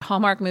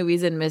Hallmark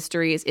Movies and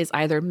Mysteries is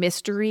either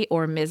mystery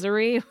or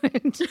misery.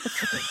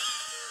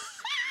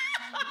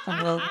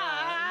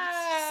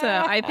 So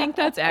I think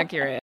that's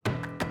accurate.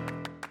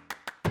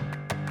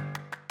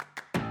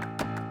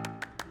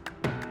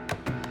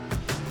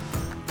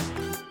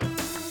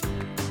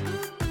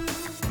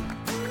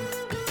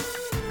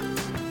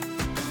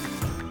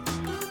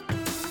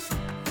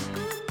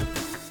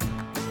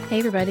 Hey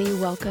everybody,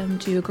 welcome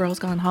to Girls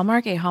Gone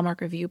Hallmark, a Hallmark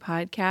review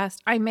podcast.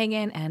 I'm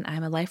Megan and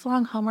I'm a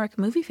lifelong Hallmark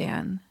movie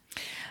fan.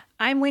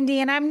 I'm Wendy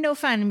and I'm no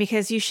fun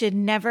because you should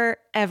never,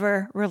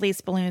 ever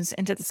release balloons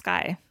into the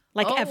sky.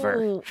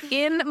 Ever.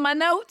 In my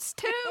notes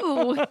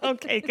too.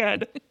 Okay,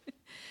 good.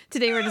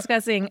 Today we're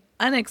discussing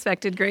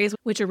Unexpected Grace,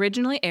 which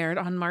originally aired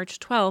on March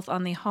 12th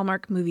on the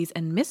Hallmark Movies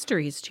and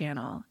Mysteries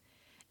channel.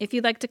 If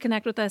you'd like to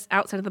connect with us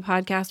outside of the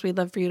podcast, we'd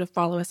love for you to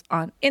follow us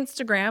on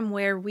Instagram,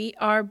 where we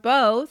are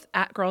both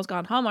at Girls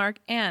Gone Hallmark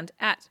and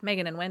at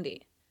Megan and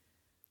Wendy.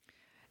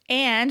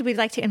 And we'd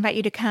like to invite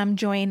you to come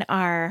join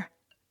our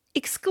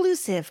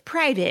exclusive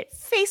private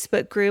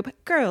Facebook group,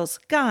 Girls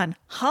Gone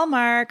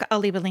Hallmark. I'll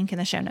leave a link in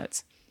the show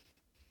notes.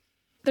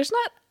 There's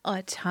not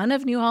a ton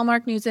of new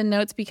Hallmark news and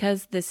notes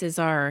because this is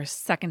our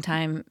second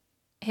time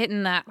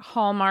hitting that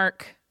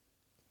Hallmark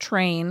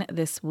train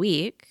this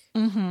week.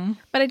 Mm-hmm.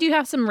 But I do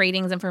have some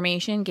ratings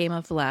information. Game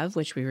of Love,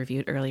 which we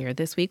reviewed earlier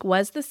this week,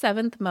 was the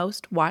 7th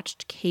most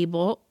watched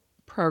cable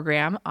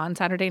program on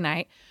Saturday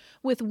night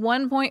with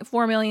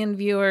 1.4 million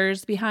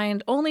viewers.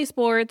 Behind only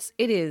sports,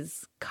 it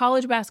is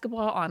college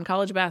basketball on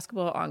college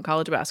basketball on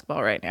college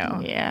basketball right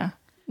now. Yeah.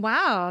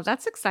 Wow,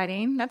 that's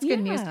exciting. That's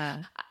good news.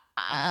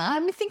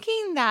 I'm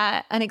thinking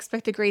that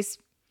Unexpected Grace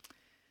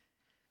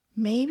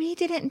maybe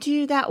didn't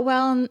do that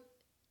well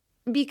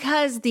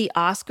because the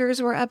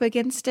Oscars were up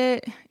against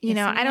it. You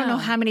know, I don't know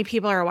how many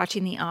people are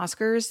watching the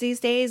Oscars these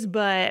days,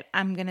 but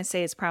I'm going to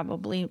say it's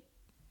probably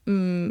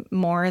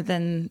more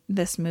than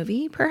this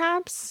movie,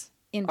 perhaps.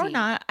 Indeed. Or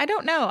not. I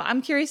don't know.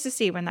 I'm curious to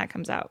see when that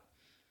comes out.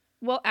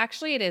 Well,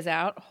 actually, it is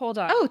out. Hold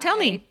on. Oh, tell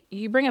me.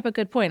 You bring up a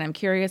good point. I'm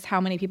curious how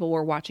many people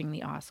were watching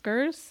the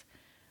Oscars.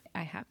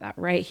 I have that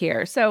right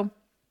here. So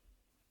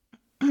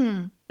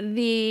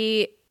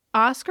the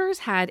Oscars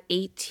had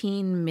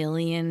 18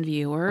 million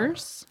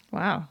viewers.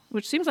 Wow.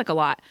 Which seems like a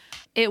lot.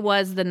 It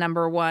was the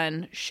number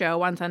one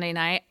show on Sunday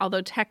night,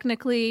 although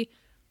technically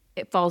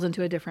it falls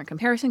into a different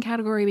comparison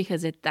category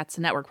because that's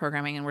network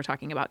programming and we're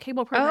talking about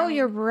cable programming. Oh,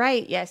 you're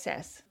right. Yes,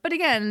 yes. But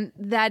again,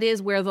 that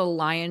is where the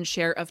lion's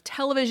share of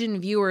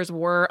television viewers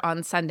were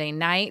on Sunday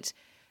night.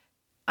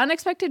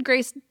 Unexpected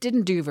Grace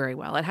didn't do very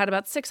well. It had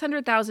about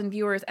 600,000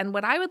 viewers. And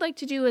what I would like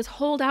to do is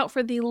hold out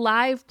for the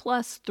Live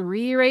Plus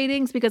 3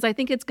 ratings because I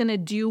think it's going to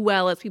do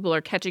well as people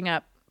are catching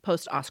up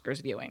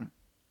post-Oscars viewing.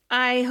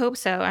 I hope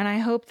so. And I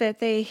hope that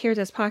they hear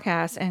this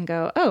podcast and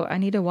go, oh, I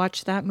need to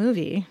watch that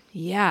movie.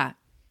 Yeah.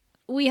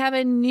 We have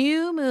a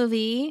new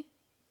movie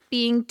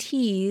being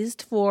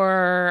teased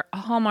for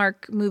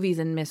Hallmark Movies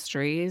and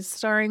Mysteries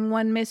starring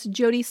one Miss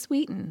Jodie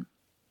Sweetin.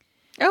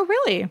 Oh,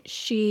 really?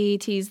 She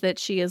teased that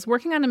she is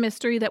working on a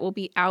mystery that will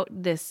be out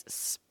this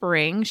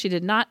spring. She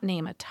did not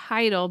name a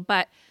title,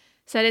 but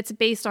said it's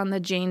based on the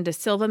Jane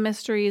DaSilva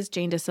mysteries.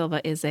 Jane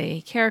DaSilva is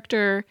a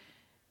character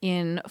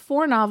in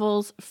 4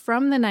 novels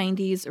from the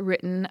 90s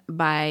written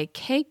by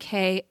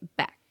K.K.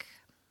 Beck.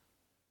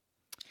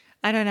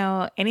 I don't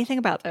know anything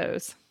about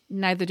those.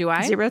 Neither do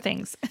I. 0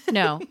 things.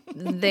 No,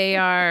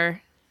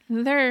 they're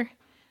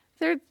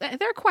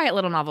quiet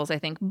little novels, I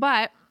think.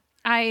 But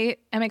I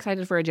am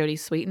excited for a Jodie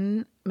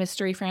Sweetin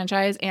mystery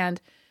franchise. And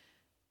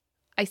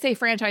I say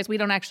franchise, we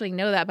don't actually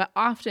know that, but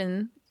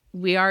often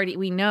we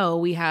know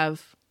we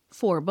have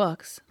 4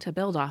 books to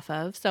build off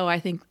of. So I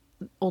think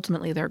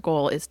ultimately their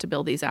goal is to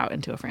build these out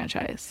into a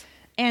franchise.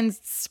 And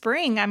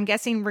spring, I'm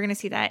guessing we're going to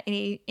see that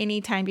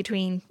any time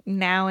between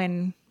now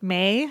and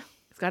May.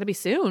 It's got to be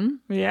soon.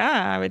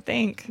 Yeah, I would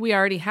think. We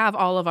already have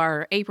all of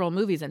our April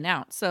movies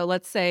announced. So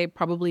let's say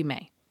probably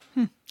May.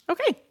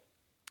 Okay.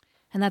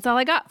 And that's all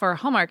I got for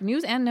Hallmark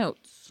news and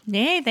notes.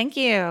 Yay, thank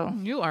you.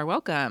 You are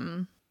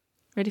welcome.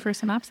 Ready for a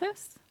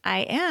synopsis? I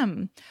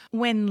am.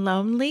 When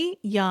lonely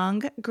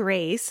young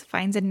Grace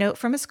finds a note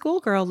from a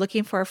schoolgirl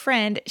looking for a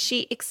friend,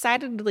 she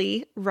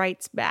excitedly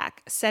writes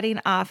back, setting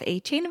off a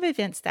chain of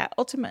events that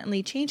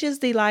ultimately changes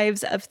the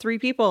lives of 3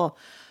 people.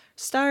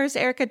 Stars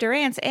Erica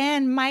Durance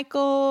and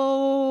Michael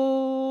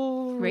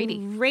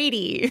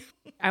Rady.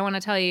 I want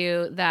to tell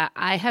you that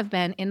I have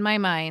been in my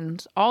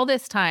mind all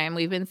this time.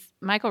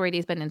 Michael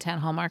Rady's been in 10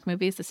 Hallmark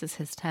movies. This is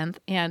his 10th.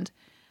 And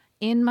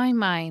in my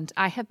mind,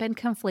 I have been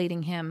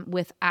conflating him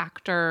with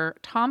actor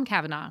Tom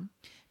Cavanagh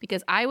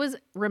because I was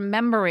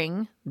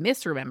misremembering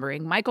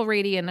Michael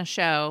Rady in a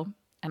show.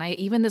 And I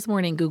even this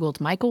morning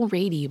Googled Michael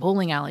Rady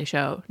bowling alley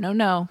show.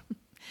 No.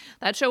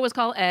 That show was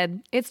called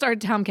Ed. It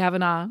starred Tom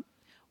Cavanagh.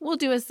 We'll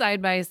do a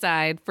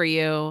side-by-side for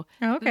you.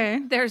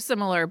 Okay. They're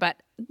similar, but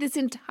this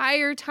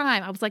entire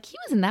time, I was like, he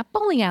was in that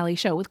bowling alley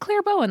show with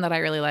Claire Bowen that I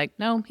really liked.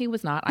 No, he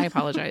was not. I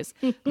apologize.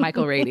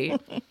 Michael Rady.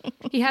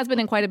 He has been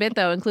in quite a bit,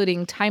 though,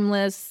 including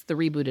Timeless, the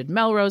rebooted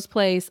Melrose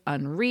Place,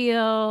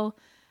 Unreal,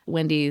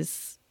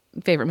 Wendy's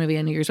favorite movie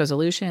and New Year's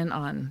resolution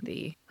on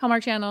the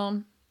Hallmark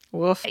Channel.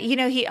 Woof. You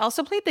know, he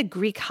also played the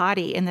Greek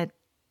hottie in the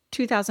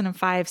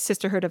 2005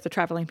 Sisterhood of the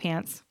Traveling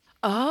Pants.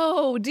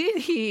 Oh, did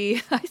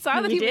he? I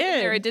saw that he was in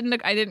there.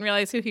 did. I didn't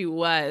realize who he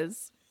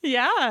was.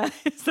 Yeah.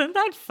 Isn't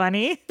that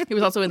funny? He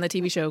was also in the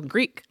TV show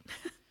Greek.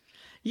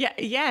 Yeah.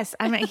 Yes.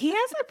 I mean, he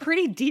has a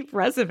pretty deep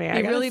resume.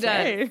 He really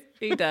does.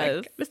 He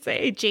does. I gotta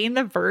say, Jane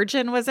the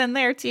Virgin was in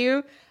there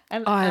too.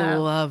 And, I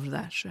loved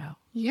that show.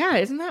 Yeah.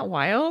 Isn't that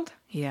wild?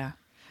 Yeah.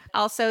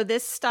 Also,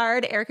 this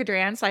starred Erica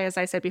Durance. As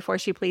I said before,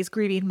 she plays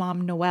grieving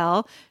mom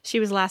Noelle. She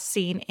was last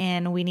seen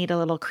in We Need a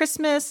Little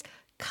Christmas,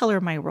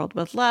 Color My World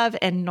with Love,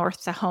 and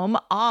North to Home,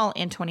 all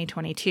in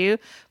 2022.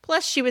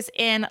 Plus, she was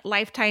in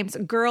Lifetime's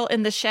Girl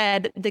in the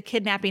Shed, The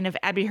Kidnapping of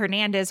Abby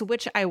Hernandez,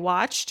 which I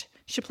watched.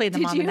 She played the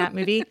mom in that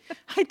movie.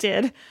 I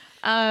did.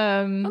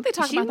 Don't they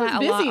talk about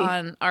that a lot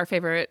on our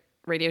favorite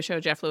radio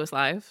show, Jeff Lewis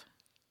Live?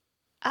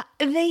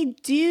 They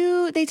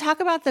do. They talk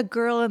about the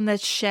Girl in the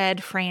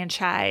Shed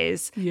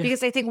franchise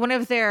because I think one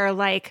of their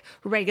like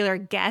regular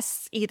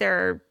guests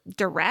either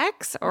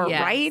directs or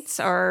writes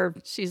or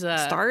she's a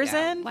stars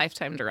in.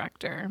 Lifetime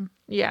director.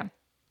 Yeah.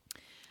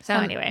 So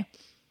anyway,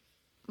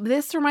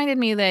 this reminded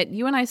me that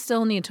you and I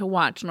still need to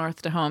watch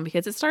North to Home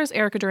because it stars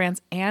Erica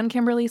Durance and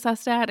Kimberly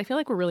Sustad. I feel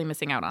like we're really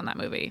missing out on that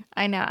movie.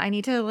 I know. I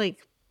need to like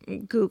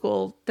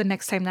Google the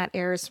next time that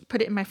airs,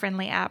 put it in my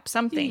Friendly app,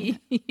 something.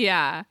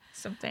 Yeah.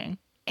 Something.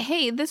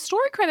 Hey, the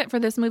story credit for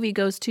this movie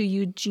goes to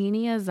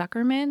Eugenia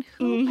Zuckerman,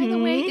 who, by the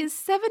way, is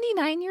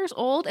 79 years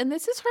old, and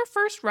this is her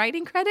first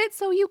writing credit.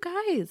 So you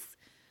guys,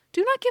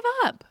 do not give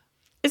up.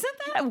 Isn't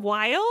that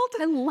wild?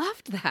 I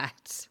loved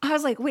that. I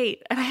was like,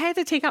 wait, and I had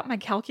to take out my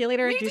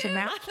calculator and do some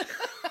math.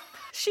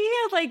 She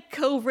had like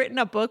co-written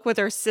a book with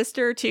her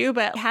sister too,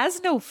 but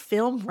has no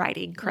film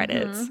writing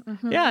credits.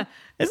 Yeah.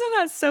 Isn't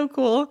that so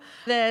cool?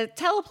 The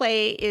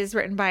teleplay is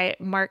written by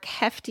Mark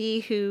Hefty,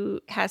 who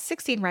has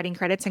 16 writing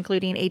credits,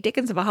 including A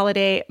Dickens of a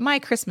Holiday, My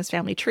Christmas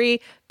Family Tree,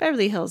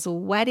 Beverly Hills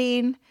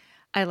Wedding.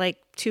 I like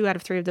 2 out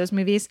of 3 of those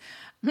movies.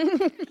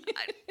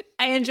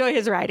 I enjoy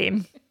his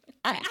writing.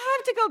 I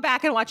have to go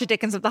back and watch A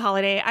Dickens of the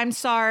Holiday. I'm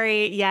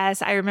sorry.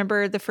 Yes, I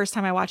remember the first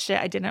time I watched it,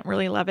 I didn't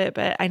really love it,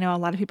 but I know a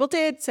lot of people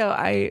did. So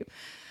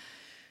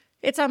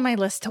it's on my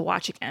list to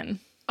watch again.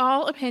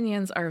 All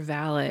opinions are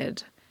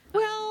valid.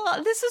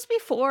 Well, this was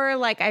before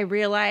like I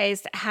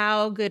realized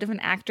how good of an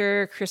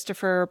actor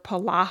Christopher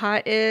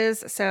Polaha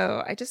is.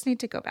 So I just need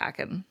to go back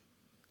and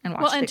watch it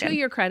again. Well, and to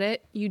your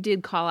credit, you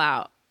did call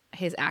out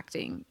his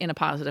acting in a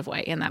positive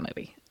way in that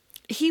movie.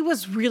 He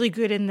was really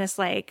good in this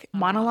like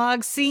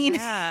monologue scene.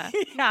 Yeah.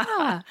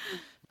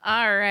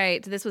 All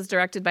right. This was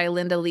directed by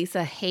Linda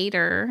Lisa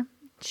Hayter.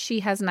 She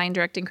has 9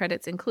 directing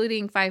credits,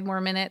 including 5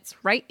 More Minutes,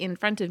 Right in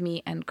Front of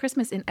Me, and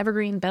Christmas in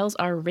Evergreen, Bells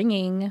Are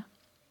Ringing.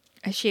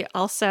 She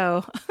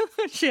also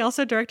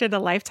directed a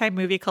Lifetime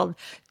movie called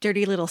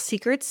Dirty Little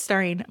Secrets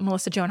starring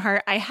Melissa Joan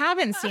Hart. I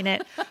haven't seen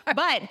it,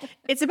 but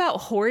it's about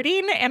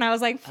hoarding. And I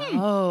was like,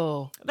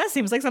 that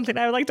seems like something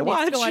I would like to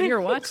watch. Go on your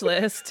watch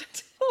list.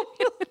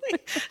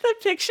 The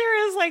picture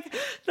is like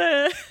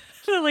the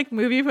like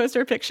movie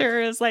poster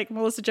picture is like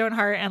Melissa Joan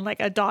Hart and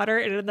like a daughter,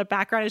 and in the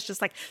background is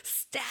just like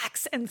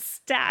stacks and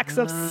stacks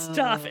of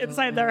stuff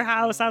inside their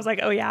house. I was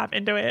like, oh yeah, I'm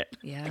into it.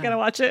 Yeah, I gotta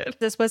watch it.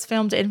 This was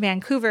filmed in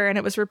Vancouver, and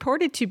it was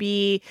reported to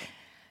be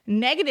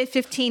negative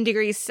 15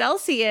 degrees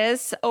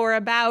Celsius or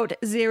about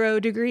 0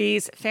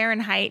 degrees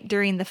Fahrenheit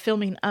during the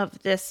filming of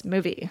this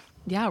movie.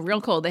 Yeah,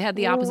 real cold. They had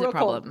the opposite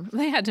problem.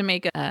 They had to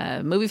make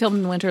a movie filmed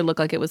in winter look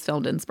like it was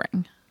filmed in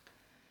spring.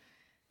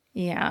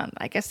 Yeah,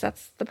 I guess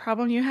that's the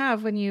problem you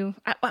have when you.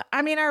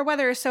 I mean, our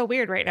weather is so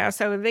weird right now,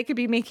 so they should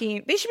be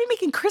making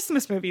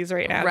Christmas movies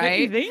right now,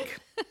 right? Don't you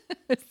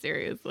think?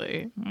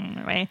 Seriously.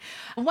 Anyway,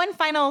 one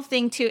final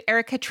thing too.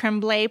 Erica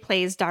Tremblay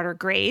plays daughter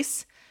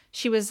Grace.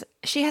 She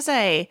has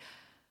a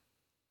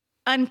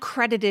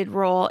uncredited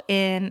role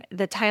in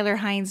the Tyler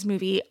Hynes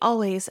movie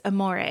Always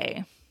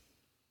Amore.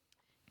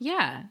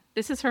 Yeah,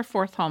 this is her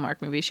 4th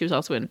Hallmark movie. She was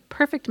also in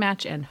Perfect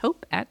Match and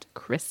Hope at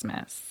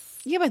Christmas.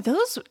 Yeah, but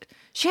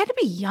she had to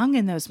be young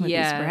in those movies,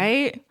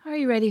 right? Are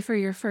you ready for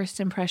your first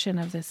impression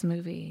of this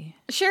movie?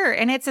 Sure,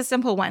 and it's a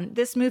simple one.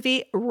 This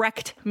movie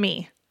wrecked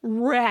me.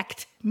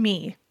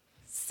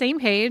 Same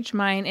page.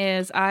 Mine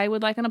is, I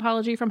would like an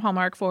apology from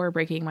Hallmark for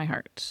breaking my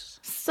heart.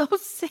 So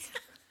sad.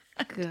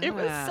 It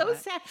was so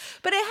sad.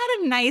 But it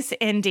had a nice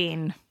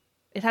ending.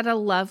 It had a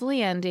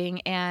lovely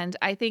ending, and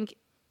I think,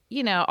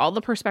 you know, all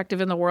the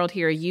perspective in the world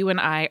here. You and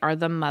I are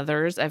the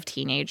mothers of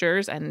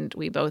teenagers, and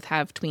we both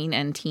have tween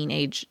and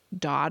teenage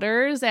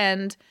daughters,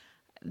 and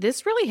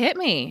this really hit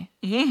me.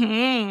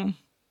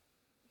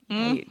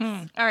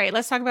 All right,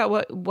 let's talk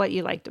about what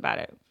you liked about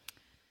it.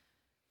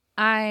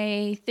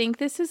 I think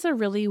this is a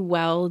really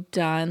well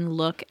done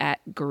look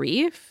at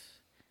grief.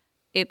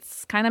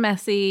 It's kind of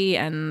messy,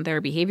 and their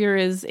behavior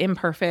is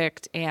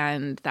imperfect,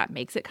 and that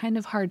makes it kind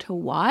of hard to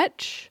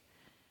watch.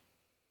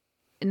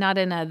 Not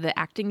in the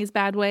acting is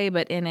bad way,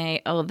 but in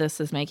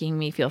this is making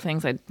me feel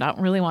things I don't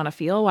really want to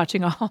feel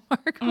watching a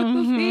Hallmark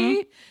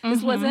movie.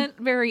 This wasn't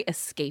very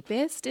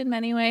escapist in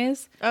many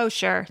ways. Oh,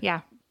 sure.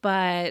 Yeah.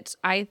 but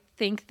I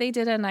think they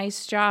did a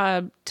nice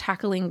job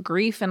tackling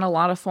grief in a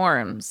lot of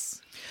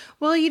forms.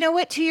 Well, you know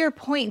what? To your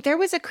point, there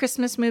was a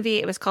Christmas movie.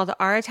 It was called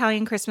Our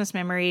Italian Christmas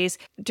Memories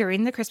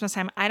during the Christmas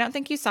time. I don't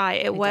think you saw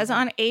it. It was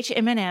on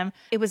HM&M.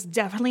 It was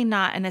definitely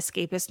not an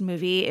escapist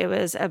movie. It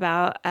was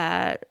about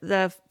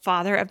the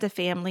father of the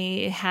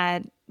family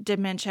had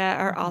dementia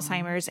or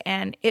Alzheimer's,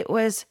 and it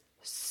was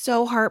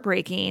so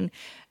heartbreaking.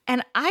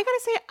 And I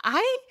gotta say,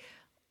 I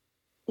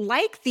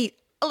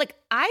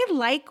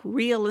like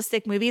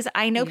realistic movies.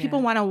 I know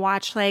people want to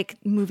watch like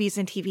movies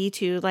and TV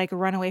to like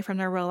run away from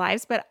their real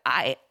lives, but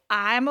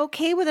I'm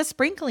okay with a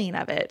sprinkling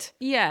of it.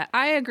 Yeah,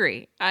 I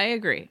agree.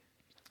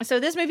 So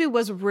this movie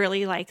was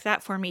really like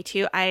that for me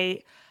too.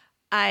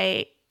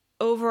 I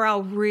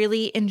overall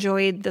really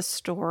enjoyed the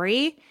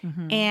story,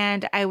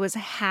 and I was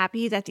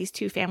happy that these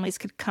two families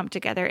could come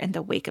together in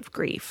the wake of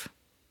grief.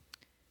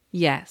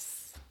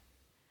 Yes.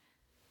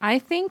 I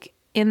think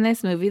in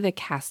this movie, the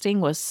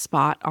casting was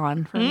spot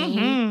on for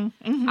me.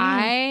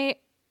 I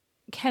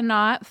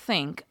cannot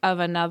think of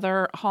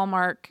another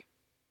Hallmark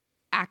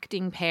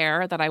acting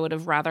pair that I would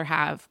have rather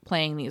have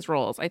playing these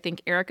roles. I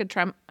think Erica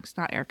Durance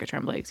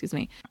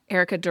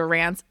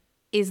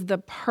is the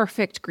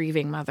perfect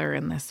grieving mother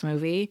in this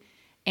movie.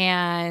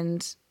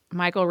 And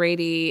Michael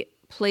Rady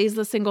plays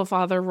the single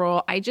father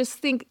role. I just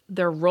think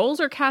their roles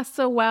are cast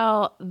so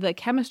well. The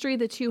chemistry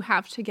the two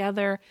have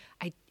together,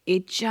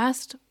 it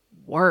just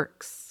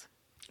works.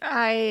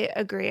 I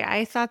agree.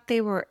 I thought they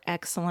were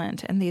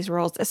excellent in these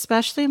roles,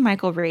 especially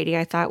Michael Rady.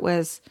 I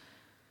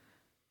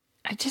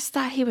just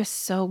thought he was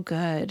so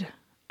good.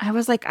 I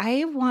was like,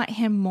 I want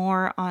him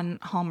more on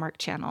Hallmark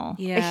Channel.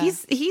 Yeah.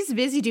 He's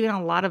busy doing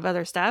a lot of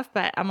other stuff,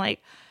 but I'm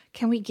like,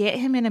 can we get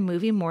him in a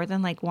movie more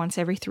than like once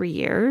every 3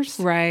 years?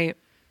 Right.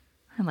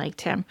 I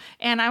liked him.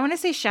 And I want to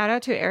say shout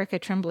out to Erica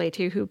Tremblay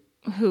too,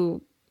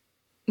 who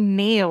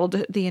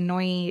nailed the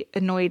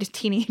annoyed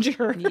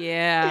teenager.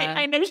 Yeah.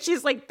 I know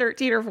she's like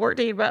 13 or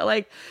 14, but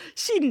like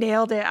she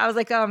nailed it. I was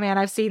like, oh man,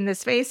 I've seen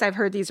this face. I've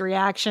heard these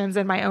reactions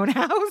in my own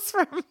house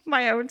from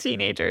my own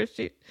teenagers.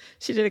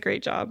 She did a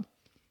great job.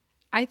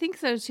 I think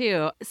so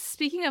too.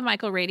 Speaking of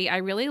Michael Rady, I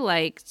really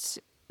liked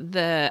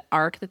the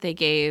arc that they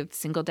gave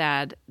single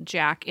dad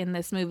Jack in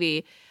this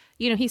movie.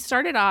 You know, he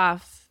started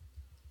off,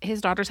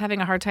 his daughter's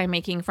having a hard time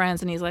making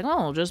friends, and he's like,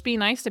 oh, just be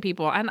nice to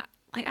people. And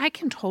like, I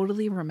could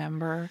totally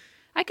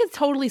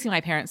see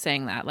my parents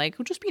saying that, like,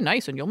 well, just be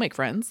nice and you'll make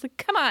friends. Like,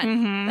 come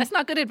on, that's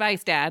not good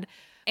advice, Dad.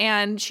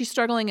 And she's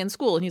struggling in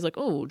school, and he's like,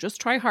 oh,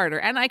 just try harder.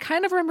 And I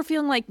kind of remember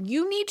feeling like,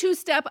 you need to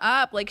step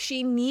up. Like,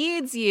 she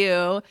needs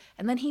you.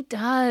 And then he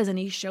does, and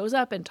he shows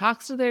up and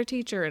talks to their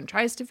teacher and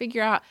tries to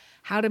figure out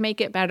how to make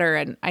it better.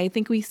 And I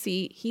think we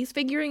see he's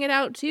figuring it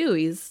out too.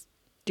 He's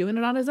doing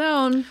it on his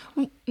own.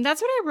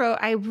 That's what I wrote.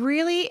 I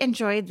really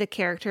enjoyed the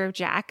character of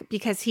Jack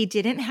because he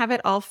didn't have it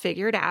all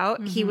figured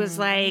out. He was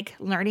like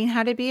learning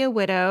how to be a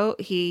widow.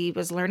 He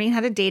was learning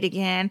how to date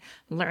again,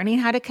 learning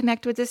how to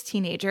connect with this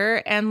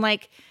teenager. And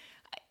like,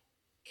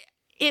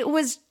 it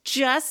was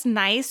just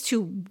nice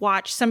to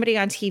watch somebody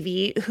on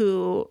TV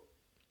who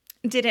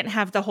didn't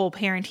have the whole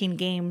parenting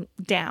game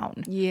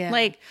down. Yeah.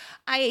 Like,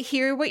 I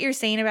hear what you're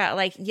saying about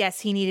like,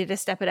 yes, he needed to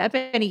step it up,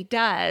 and he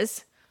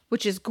does,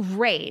 which is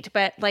great.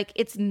 But like,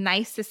 it's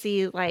nice to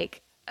see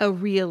like a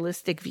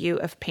realistic view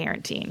of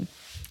parenting.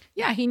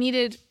 Yeah, he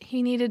needed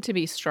to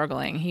be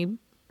struggling. He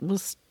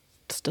was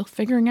still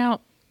figuring out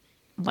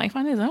life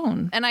on his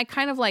own. And I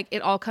kind of like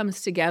it all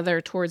comes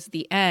together towards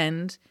the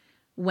end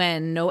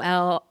when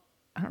Noel,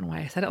 I don't know why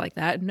I said it like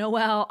that,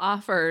 Noel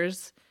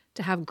offers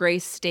to have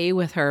Grace stay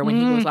with her when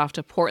he goes off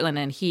to Portland,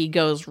 and he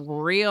goes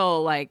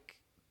real like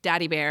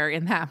daddy bear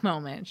in that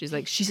moment. She's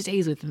like, she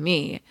stays with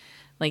me.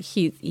 Like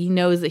he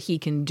knows that he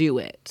can do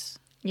it.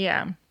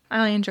 Yeah, I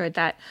really enjoyed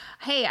that.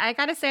 Hey, I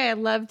gotta say, I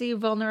love the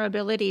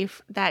vulnerability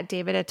that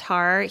David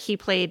Attar, he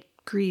played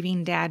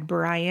grieving dad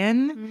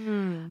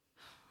Brian.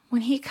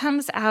 When he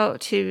comes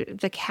out to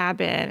the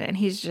cabin and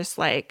he's just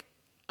like,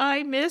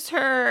 I miss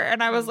her.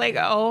 And I was like,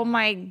 oh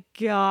my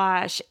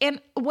gosh. And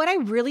what I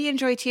really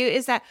enjoy too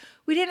is that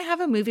we didn't have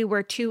a movie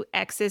where two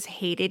exes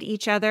hated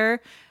each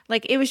other.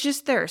 Like, it was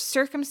just their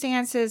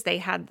circumstances. They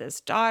had this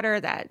daughter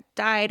that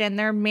died, and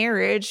their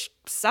marriage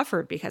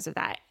suffered because of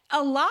that.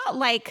 A lot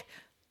like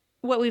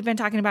what we've been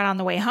talking about on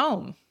the way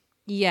home.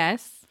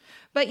 Yes.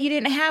 But you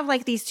didn't have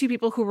like these two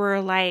people who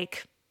were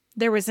like,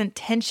 there wasn't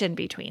tension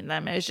between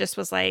them. It just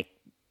was like,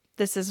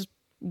 this is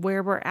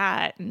where we're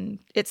at, and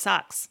it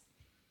sucks.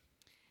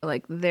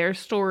 Like, their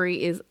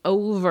story is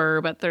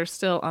over, but they're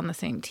still on the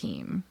same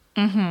team.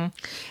 And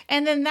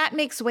then that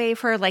makes way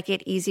for like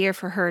it easier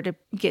for her to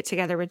get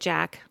together with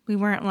Jack. We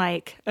weren't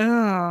like,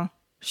 oh,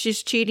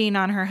 she's cheating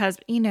on her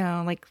husband, you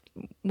know, like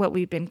what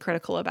we've been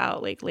critical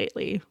about like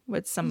lately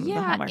with some of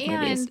the Hallmark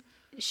movies.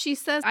 She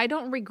says, I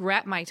don't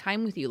regret my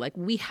time with you. Like,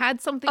 we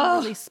had something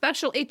really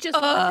special. It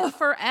just lasted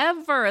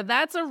forever.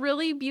 That's a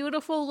really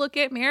beautiful look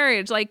at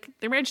marriage. Like,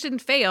 their marriage didn't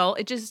fail.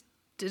 It just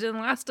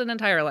didn't last an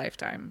entire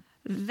lifetime.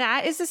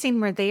 That is the scene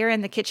where they are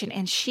in the kitchen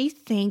and she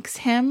thanks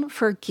him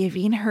for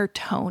giving her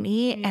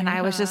Tony. Yeah. And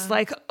I was just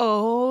like,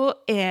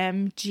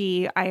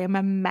 OMG, I am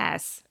a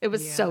mess. It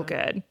was so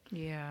good.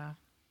 Yeah.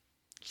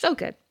 So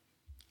good.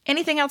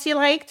 Anything else you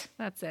liked?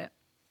 That's it.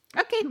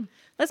 Okay.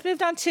 Let's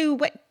move on to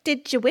what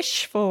did you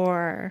wish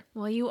for?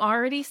 Well, you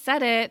already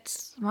said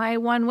it. My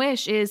one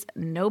wish is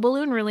no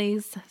balloon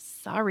release.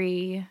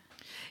 Sorry.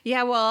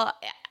 Yeah, well,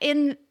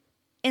 in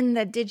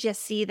the did you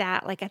see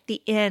that, like at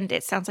the end,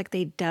 it sounds like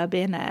they dub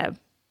in a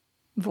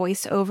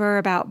voiceover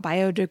about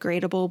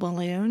biodegradable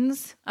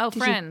balloons. Oh,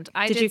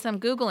 I did some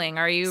Googling.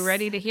 Are you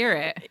ready to hear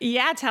it?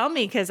 Yeah, tell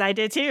me, because I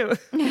did too.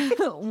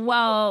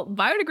 Well,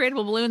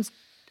 biodegradable balloons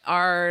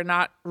are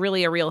not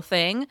really a real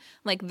thing.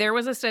 Like, there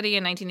was a study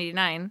in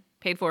 1989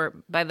 paid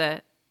for by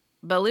the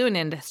balloon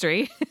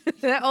industry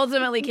that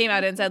ultimately came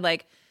out and said,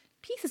 like,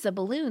 pieces of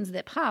balloons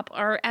that pop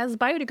are as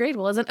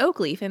biodegradable as an oak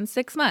leaf in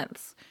 6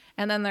 months.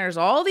 And then there's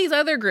all these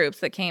other groups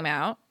that came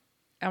out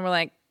and were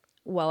like,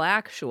 well,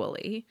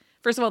 actually,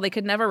 first of all, they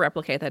could never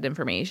replicate that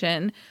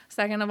information.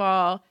 Second of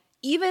all,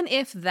 even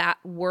if that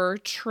were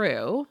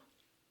true,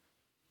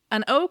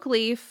 an oak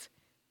leaf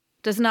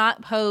does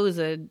not pose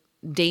a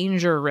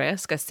danger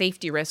risk, a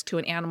safety risk to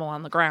an animal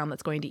on the ground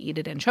that's going to eat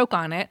it and choke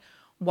on it,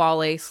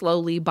 while a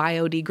slowly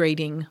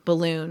biodegrading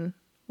balloon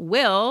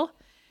will.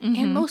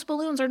 Mm-hmm. And most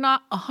balloons are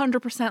not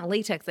 100%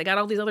 latex. They got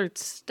all these other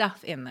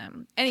stuff in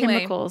them. Anyway.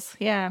 Chemicals,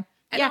 yeah.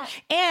 Yeah,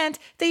 and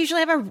they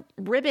usually have a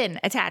ribbon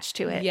attached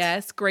to it.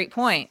 Yes, great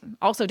point.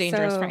 Also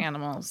dangerous for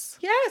animals.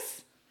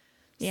 Yes.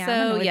 Yeah,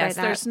 so, yes,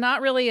 there's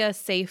not really a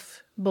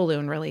safe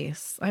balloon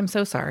release. I'm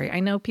so sorry. I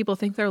know people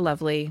think they're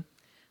lovely.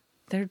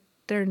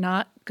 They're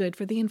not good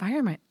for the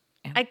environment.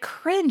 I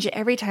cringe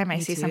every time I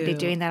see somebody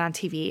doing that on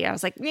TV. I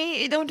was like,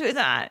 don't do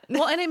that.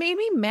 Well, and it made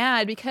me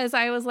mad because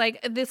I was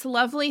like, this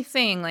lovely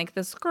thing, like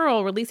this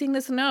girl releasing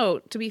this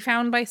note to be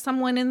found by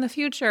someone in the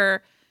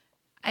future.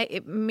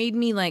 It made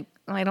me like,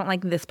 I don't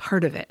like this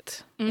part of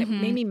it. Mm-hmm.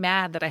 It made me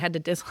mad that I had to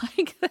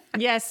dislike that.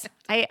 Yes,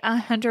 I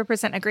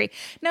 100% agree.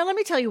 Now, let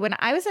me tell you, when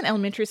I was in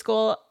elementary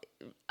school,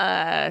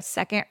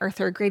 second or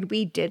third grade,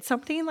 we did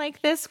something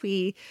like this.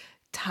 We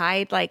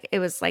tied, like, it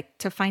was like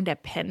to find a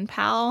pen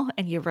pal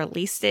and you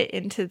released it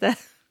into the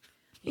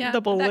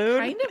balloon. That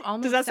kind of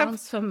almost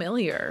sounds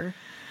familiar.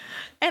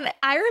 And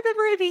I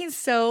remember it being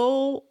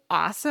so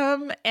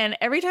awesome. And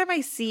every time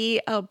I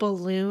see a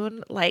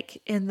balloon like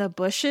in the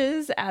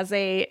bushes as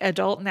a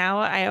adult now,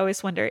 I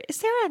always wonder, is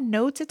there a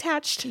note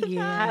attached to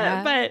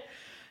that? But,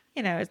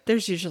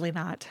 there's usually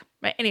not.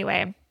 But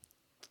anyway,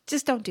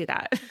 just don't do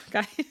that,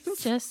 guys.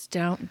 Just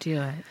don't do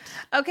it.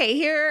 Okay,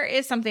 here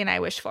is something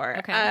I wish for.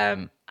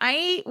 Okay.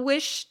 I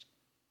wish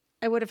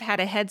I would have had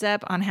a heads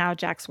up on how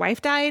Jack's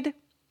wife died.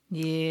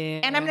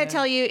 Yeah. And I'm going to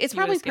tell you, it's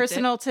probably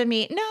personal to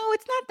me. No,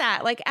 it's not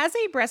that. Like, as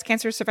a breast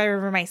cancer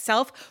survivor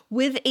myself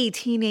with a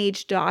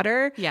teenage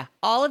daughter,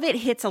 all of it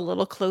hits a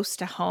little close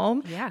to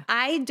home. Yeah.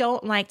 I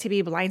don't like to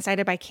be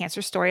blindsided by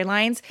cancer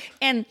storylines.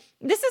 And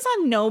this is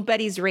on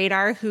nobody's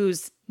radar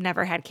who's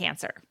never had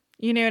cancer.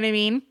 You know what I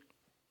mean?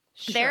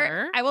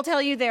 Sure. I will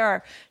tell you, there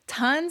are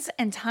tons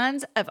and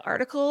tons of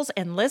articles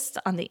and lists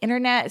on the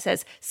internet. It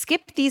says,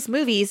 skip these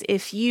movies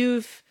if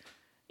you've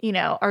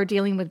are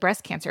dealing with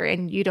breast cancer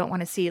and you don't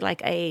want to see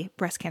like a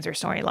breast cancer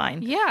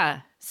storyline.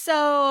 Yeah.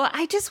 So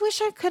I just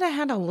wish I could have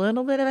had a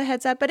little bit of a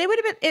heads up, but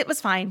it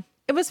was fine.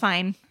 It was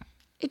fine.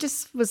 It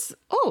just was,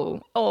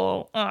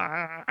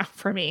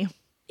 for me.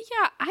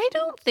 Yeah. I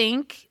don't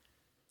think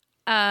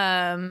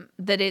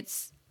that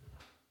it's,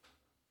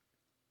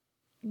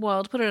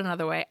 well, to put it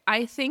another way,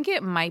 I think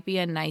it might be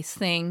a nice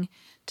thing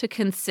to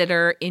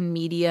consider in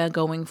media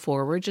going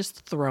forward,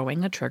 just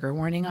throwing a trigger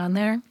warning on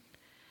there.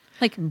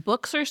 Like,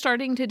 books are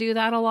starting to do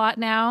that a lot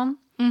now.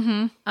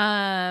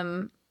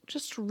 Mm-hmm.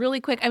 Just really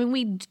quick. I mean,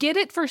 we get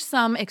it for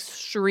some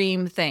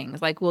extreme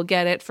things. Like, we'll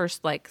get it for,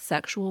 like,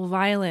 sexual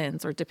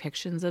violence or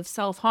depictions of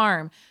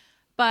self-harm.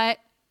 But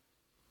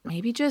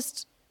maybe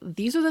just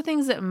these are the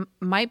things that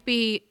might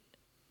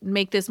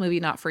make this movie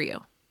not for you.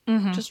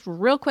 Mm-hmm. Just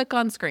real quick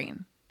on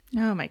screen.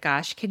 Oh, my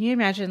gosh. Can you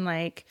imagine,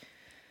 like...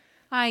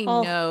 I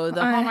know.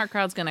 The Hallmark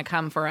crowd's going to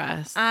come for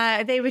us.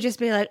 They would just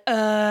be like,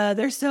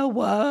 they're so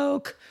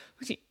woke.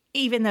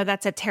 Even though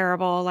that's a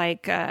terrible,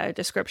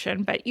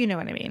 description, but you know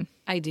what I mean.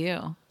 I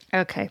do.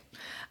 Okay.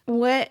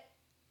 What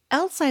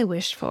else I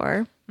wished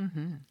for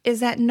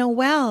is that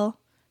Noelle,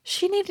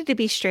 she needed to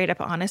be straight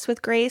up honest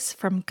with Grace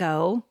from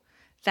go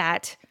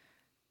that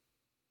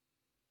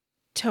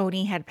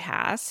Tony had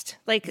passed.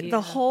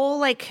 The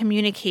whole,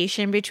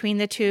 communication between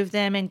the two of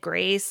them and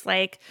Grace,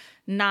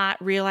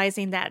 not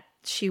realizing that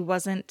she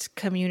wasn't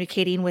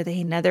communicating with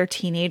another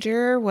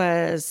teenager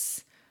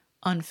was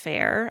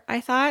unfair,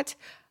 I thought.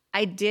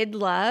 I did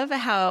love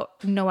how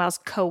Noelle's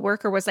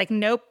coworker was like,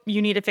 nope,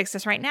 you need to fix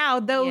this right now.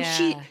 Though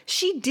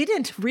she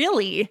didn't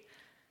really.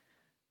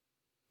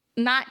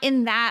 Not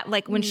in that,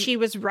 when she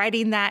was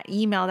writing that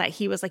email that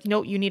he was like,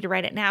 nope, you need to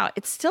write it now.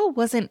 It still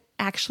wasn't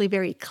actually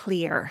very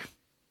clear.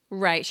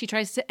 Right. She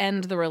tries to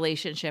end the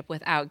relationship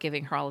without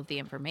giving her all of the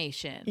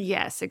information.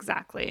 Yes,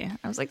 exactly.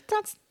 I was like,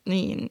 that's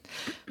mean.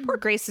 Poor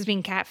Grace is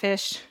being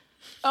catfished.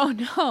 Oh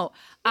no.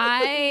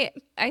 I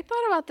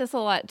thought about this a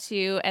lot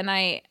too, and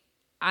I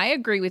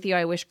agree with you.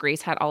 I wish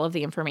Grace had all of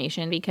the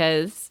information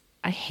because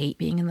I hate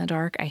being in the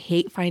dark. I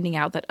hate finding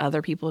out that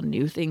other people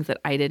knew things that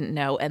I didn't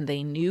know, and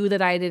they knew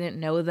that I didn't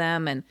know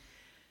them. And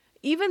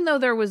even though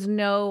there was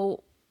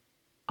no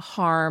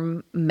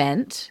harm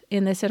meant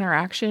in this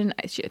interaction,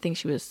 I think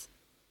she was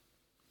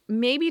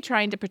maybe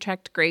trying to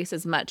protect Grace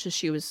as much as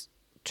she was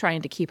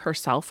trying to keep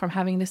herself from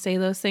having to say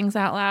those things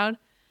out loud.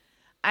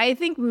 I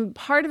think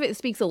part of it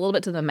speaks a little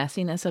bit to the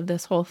messiness of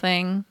this whole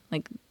thing.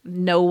 Like,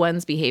 no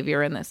one's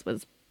behavior in this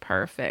was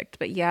perfect.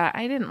 But yeah,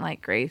 I didn't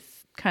like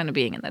Grace kind of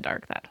being in the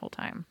dark that whole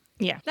time.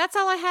 Yeah. That's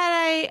all I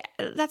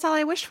had. That's all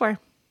I wished for.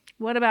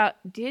 What about,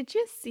 did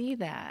you see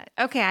that?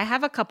 Okay, I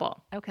have a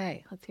couple.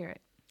 Okay, let's hear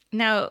it.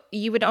 Now,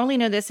 you would only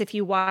know this if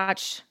you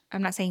watch,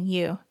 I'm not saying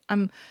you,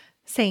 I'm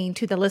saying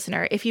to the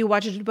listener, if you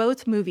watched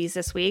both movies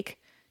this week,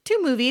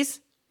 2 movies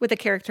with a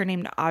character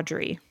named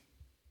Audrey.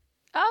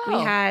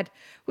 Oh.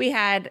 We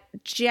had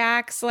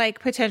Jack's like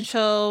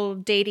potential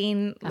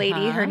dating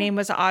lady. Her name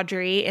was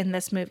Audrey in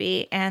this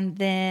movie. And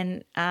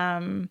then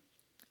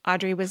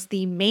Audrey was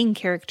the main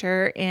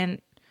character in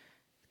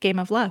Game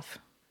of Love.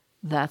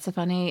 That's a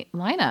funny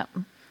lineup.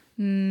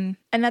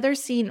 Another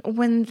scene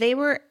when they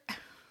were,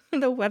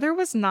 the weather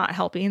was not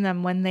helping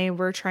them when they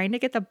were trying to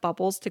get the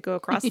bubbles to go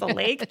across the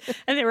lake,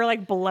 and they were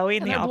like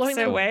blowing the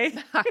opposite way.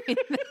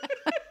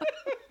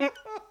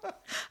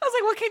 I was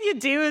like, what can you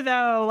do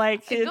though?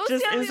 Like, it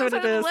just is what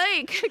it is.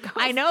 Lake.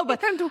 I know,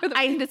 but where the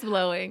wind is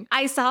blowing.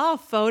 I saw a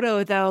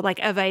photo though, like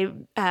of a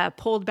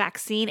pulled back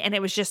scene, and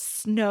it was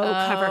just snow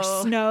cover,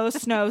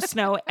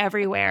 snow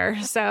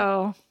everywhere.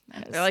 So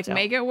they're like,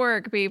 make it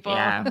work, people.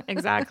 Yeah,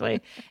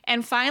 exactly.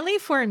 And finally,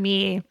 for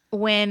me,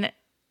 when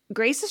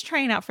Grace is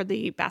trying out for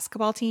the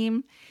basketball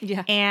team,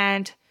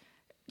 and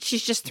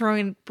she's just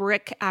throwing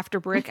brick after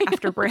brick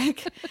after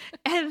brick.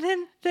 And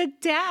then the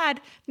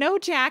dad, no,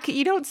 Jack,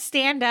 you don't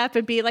stand up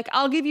and be like,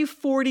 I'll give you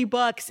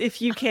 $40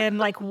 if you can,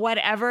 like,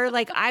 whatever.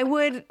 Like, I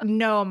would,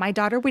 no, my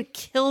daughter would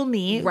kill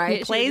me. Right.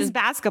 Who plays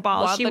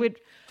basketball. She would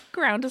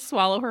ground to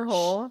swallow her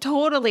whole.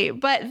 Totally.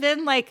 But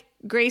then, like,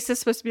 Grace is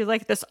supposed to be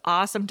like this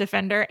awesome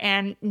defender.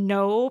 And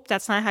nope,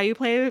 that's not how you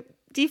play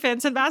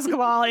defense in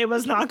basketball. It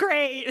was not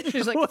great.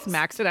 She like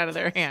smacks it out of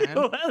their hand. It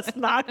was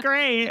not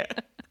great.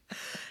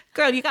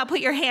 Girl, you got to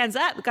put your hands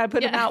up. You got to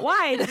put them out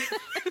wide.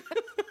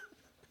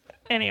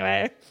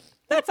 Anyway,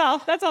 that's all.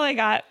 That's all I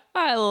got.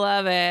 I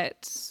love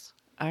it.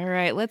 All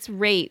right, let's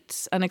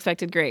rate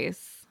Unexpected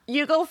Grace.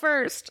 You go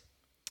first.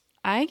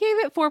 I gave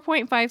it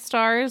 4.5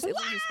 stars. It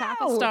was half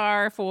a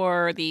star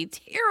for the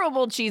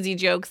terrible cheesy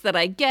jokes that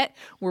I get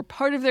were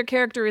part of their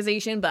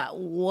characterization, but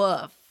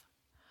woof.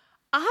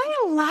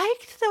 I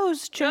liked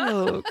those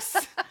jokes.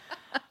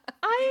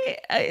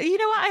 You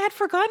know what? I had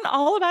forgotten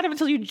all about him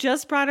until you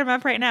just brought him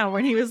up right now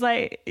when he was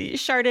like,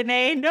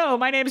 Chardonnay. No,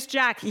 my name's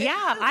Jack. Yeah,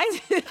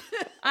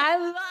 I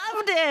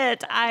loved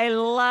it. I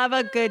love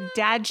a good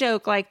dad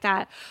joke like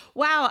that.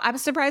 Wow. I'm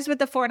surprised with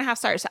the 4.5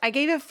 stars. I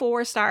gave it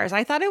 4 stars.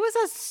 I thought it was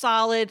a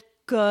solid,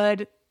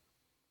 good,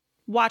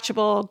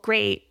 watchable,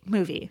 great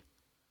movie.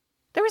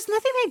 There was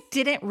nothing I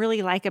didn't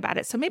really like about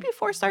it. So maybe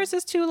 4 stars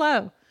is too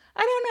low.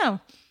 I don't know.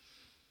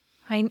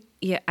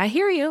 I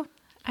hear you.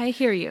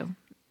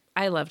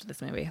 I loved this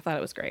movie. I thought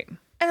it was great.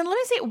 And let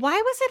me see, why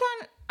was it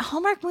on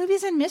Hallmark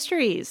Movies and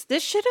Mysteries?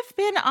 This should have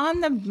been on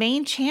the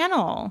main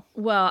channel.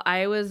 Well,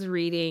 I was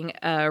reading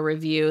a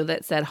review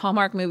that said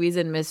Hallmark Movies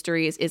and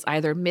Mysteries is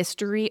either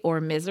mystery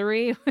or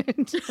misery.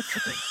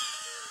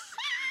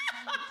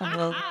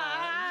 So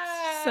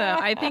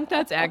I think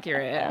that's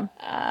accurate.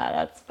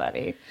 That's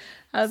funny.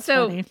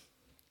 Funny.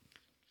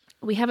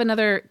 We have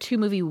another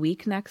 2-movie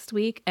week next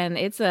week, and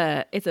it's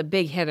a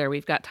big hitter.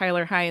 We've got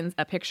Tyler Hynes,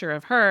 A Picture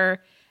of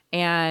Her,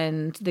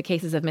 and The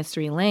Cases of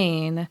Mystery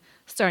Lane,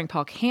 starring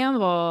Paul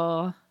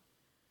Campbell.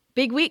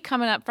 Big week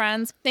coming up,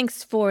 friends.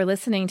 Thanks for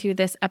listening to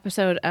this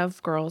episode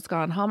of Girls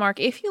Gone Hallmark.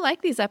 If you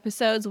like these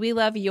episodes, we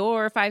love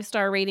your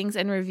 5-star ratings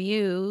and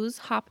reviews.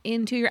 Hop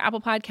into your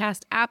Apple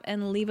Podcast app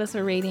and leave us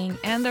a rating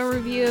and a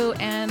review,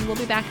 and we'll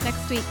be back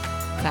next week.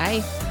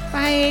 Bye.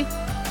 Bye.